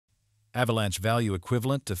Avalanche value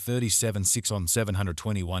equivalent to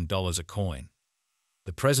 $37,621 a coin.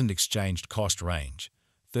 The present exchanged cost range,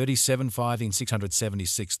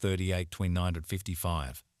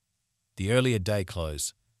 $37,676.38.955. The earlier day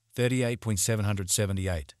close,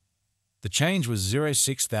 38.778. The change was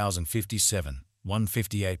 06,057,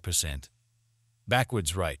 158%.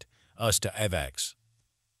 Backwards rate, US to Avax.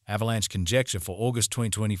 Avalanche conjecture for August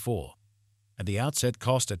 2024. At the outset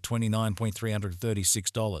cost at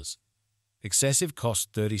 $29,336. Excessive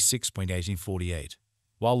cost $36,1848,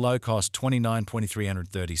 while low cost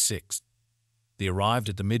 $29,336. The arrived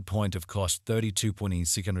at the midpoint of cost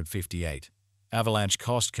 $32,658. Avalanche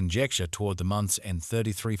cost conjecture toward the month's end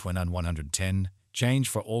 33,110, change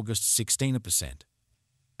for August 16%.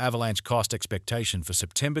 Avalanche cost expectation for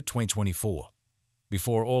September 2024.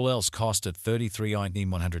 Before all else cost at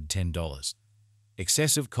 $33,110.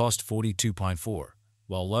 Excessive cost $42.4,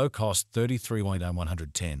 while low cost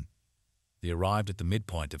 $33,110. The arrived at the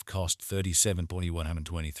midpoint of cost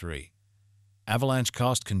 $37,123. Avalanche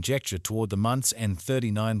cost conjecture toward the month's end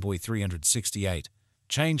 39,368,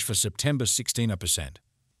 change for September 16%.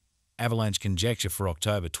 Avalanche conjecture for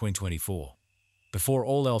October 2024. Before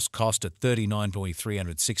all else cost at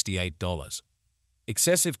 $39,368.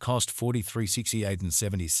 Excessive cost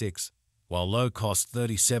 $43,68.76, while low cost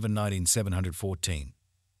 $37,714.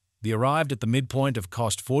 The arrived at the midpoint of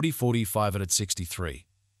cost $40,563.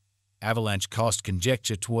 Avalanche cost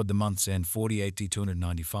conjecture toward the month's end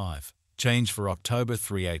 $48,295, change for October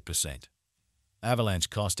 38%. Avalanche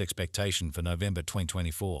cost expectation for November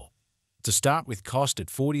 2024. To start with cost at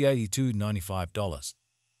 $40,82.95.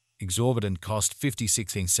 Exorbitant cost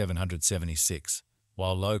 $56,776,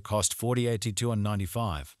 while low cost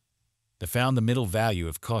 $48,295. They found the middle value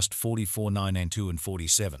of cost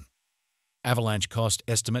 $44,992.47. Avalanche cost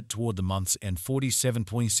estimate toward the month's end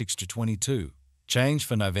 $47.6 to $22, change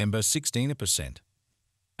for November 16%.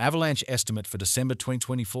 Avalanche estimate for December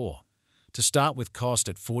 2024. To start with cost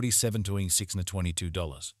at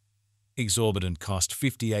 $47.622. Exorbitant cost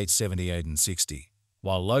 $58.78.60,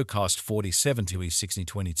 while low cost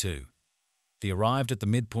 $47.6022. The arrived at the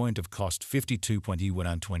midpoint of cost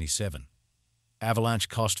 $52.127. Avalanche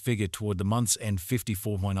cost figure toward the month's end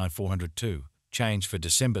 $54.9402, change for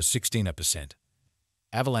December 16%.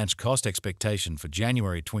 Avalanche cost expectation for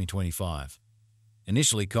January 2025.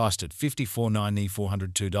 Initially cost at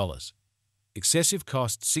 $54,402. Excessive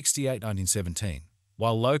cost $68,1917,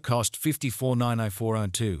 while low cost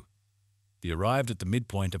 $54,90402. The arrived at the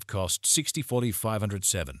midpoint of cost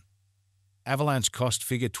 $60,507. Avalanche cost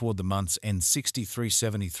figure toward the month's end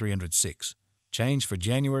 $63,7306, change for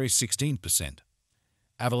January 16%.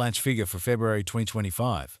 Avalanche figure for February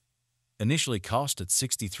 2025. Initially cost at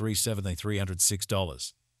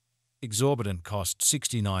 $63,7306. Exorbitant cost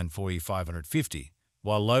 $69,550,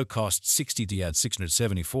 while low cost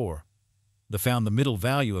 $60,674. They found the middle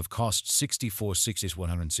value of cost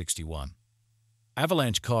 $64,161.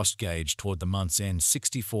 Avalanche cost gauge toward the month's end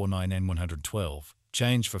 $64,912,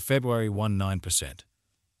 change for February 19%.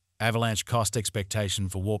 Avalanche cost expectation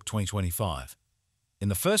for Walk 2025. In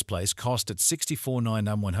the first place cost at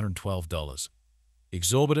 $64,912.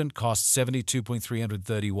 Exorbitant cost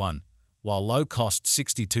 $72,331, while low cost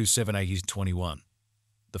 $62,780.21.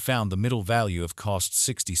 They found the middle value of cost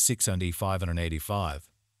 $66,585.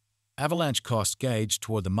 Avalanche cost gauge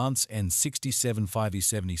toward the month's end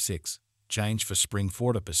 $67,576, change for spring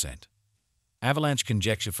 40%. Avalanche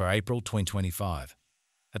conjecture for April 2025.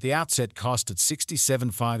 At the outset cost at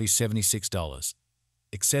 $67,576.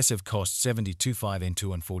 Excessive cost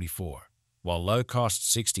 $72,582.44, while low cost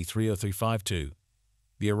 $63,0352.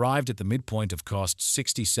 The arrived at the midpoint of cost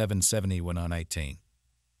 $67,701.18.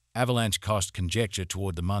 Avalanche cost conjecture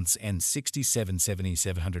toward the month's end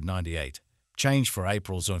 $67,797.98, change for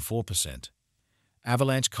April zone 4%.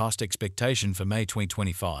 Avalanche cost expectation for May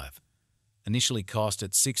 2025. Initially cost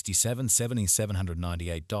at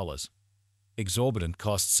 $67,798. Exorbitant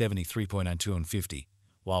cost $73.92.50,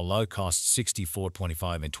 while low cost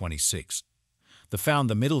 $64.25.26. They found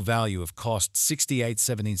the middle value of cost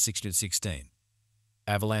 $68,716.16.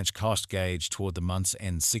 Avalanche cost gauge toward the month's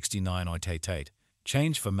end $69.88,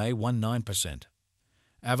 change for May 19%.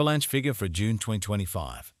 Avalanche figure for June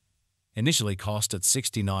 2025. Initially cost at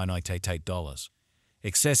 $69.88.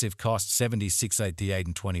 Excessive cost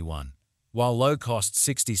 $76.88.21, while low cost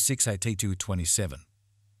 $66.82.27.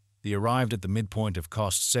 The arrived at the midpoint of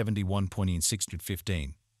cost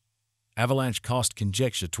 $71.615. Avalanche cost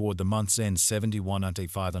conjecture toward the month's end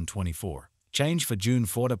 $71.85.24, change for June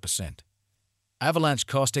 40%. Avalanche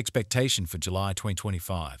cost expectation for July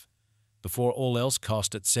 2025. Before all else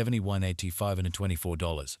cost at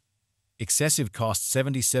 $71.85.24. Excessive cost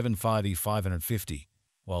 77.550,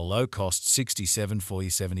 while low cost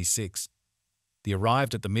 67.476. The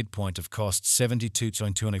arrived at the midpoint of cost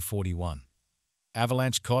 72.241.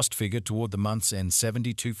 Avalanche cost figure toward the month's end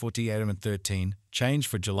 72.4813, change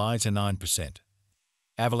for July to 9%.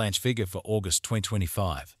 Avalanche figure for August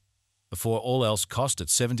 2025. Before all else cost at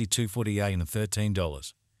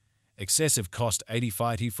 $72.4813. Excessive cost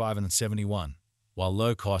 85.571, while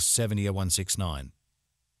low cost 70.169.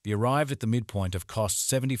 The arrived at the midpoint of cost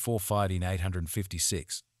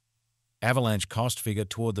 74.856. Avalanche cost figure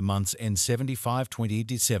toward the month's end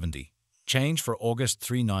 75.2070. Change for August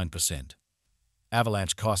 39%.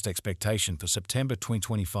 Avalanche cost expectation for September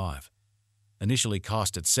 2025. Initially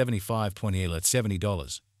cost at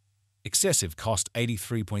 $75.70. Excessive cost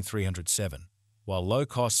 83.307, while low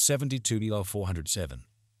cost 72.407.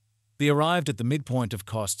 The arrived at the midpoint of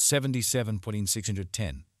cost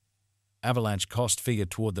 77.610. Avalanche cost figure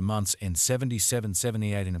toward the month's end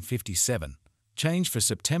 77.7857. Change for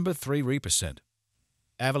September 3%.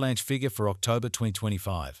 Avalanche figure for October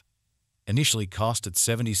 2025. Initially cost at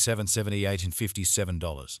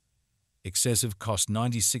 $77.7857. Excessive cost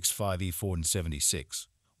 96.5E476,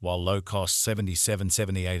 while low cost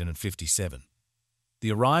 77.7857.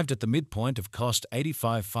 The arrived at the midpoint of cost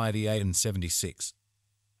 85.5E876.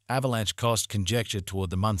 Avalanche cost conjecture toward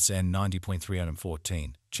the month's end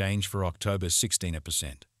 90.314. Change for October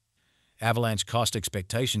 16%. Avalanche cost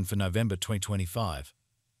expectation for November 2025.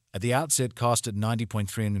 At the outset cost at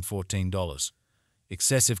 $90.314.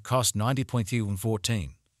 Excessive cost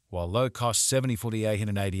 90.314, while low cost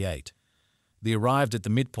 70.4888. The arrived at the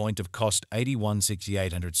midpoint of cost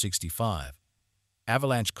 81.6865.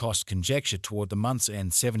 Avalanche cost conjecture toward the month's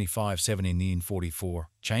end 75.7044.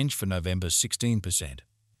 Change for November 16%.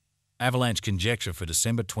 Avalanche conjecture for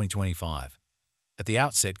December 2025. At the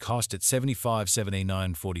outset cost at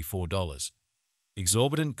 $75.7944.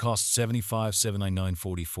 Exorbitant cost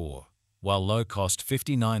 $75.7944, while low cost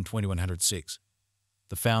 $59.2106.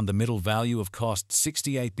 The found the middle value of cost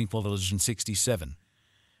 $68.67.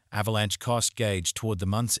 Avalanche cost gauge toward the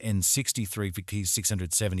month's end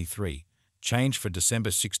 63.673. Change for December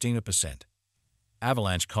 16%.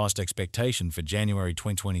 Avalanche cost expectation for January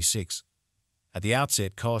 2026. At the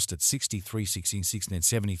outset cost at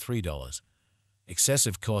 $63.673.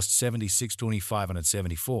 Excessive cost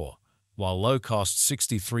 $76.2574, while low cost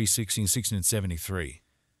 $63.673.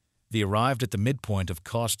 The arrived at the midpoint of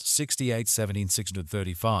cost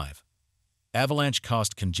 $68.17.635. Avalanche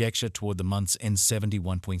cost conjecture toward the month's end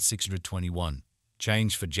 71.621.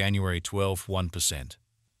 Change for January 1%.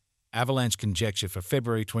 Avalanche conjecture for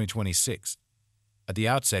February 2026. At the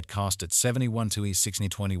outset cost at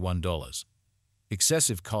 $71.1621.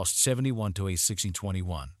 Excessive cost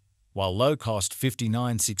 $71.1621, while low cost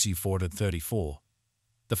 $59.6434.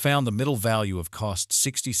 The found the middle value of cost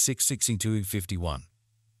 $66.6251.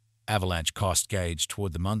 Avalanche cost gauge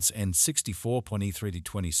toward the month's end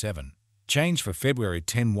 64.E327. Change for February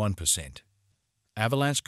 1%. Avalanche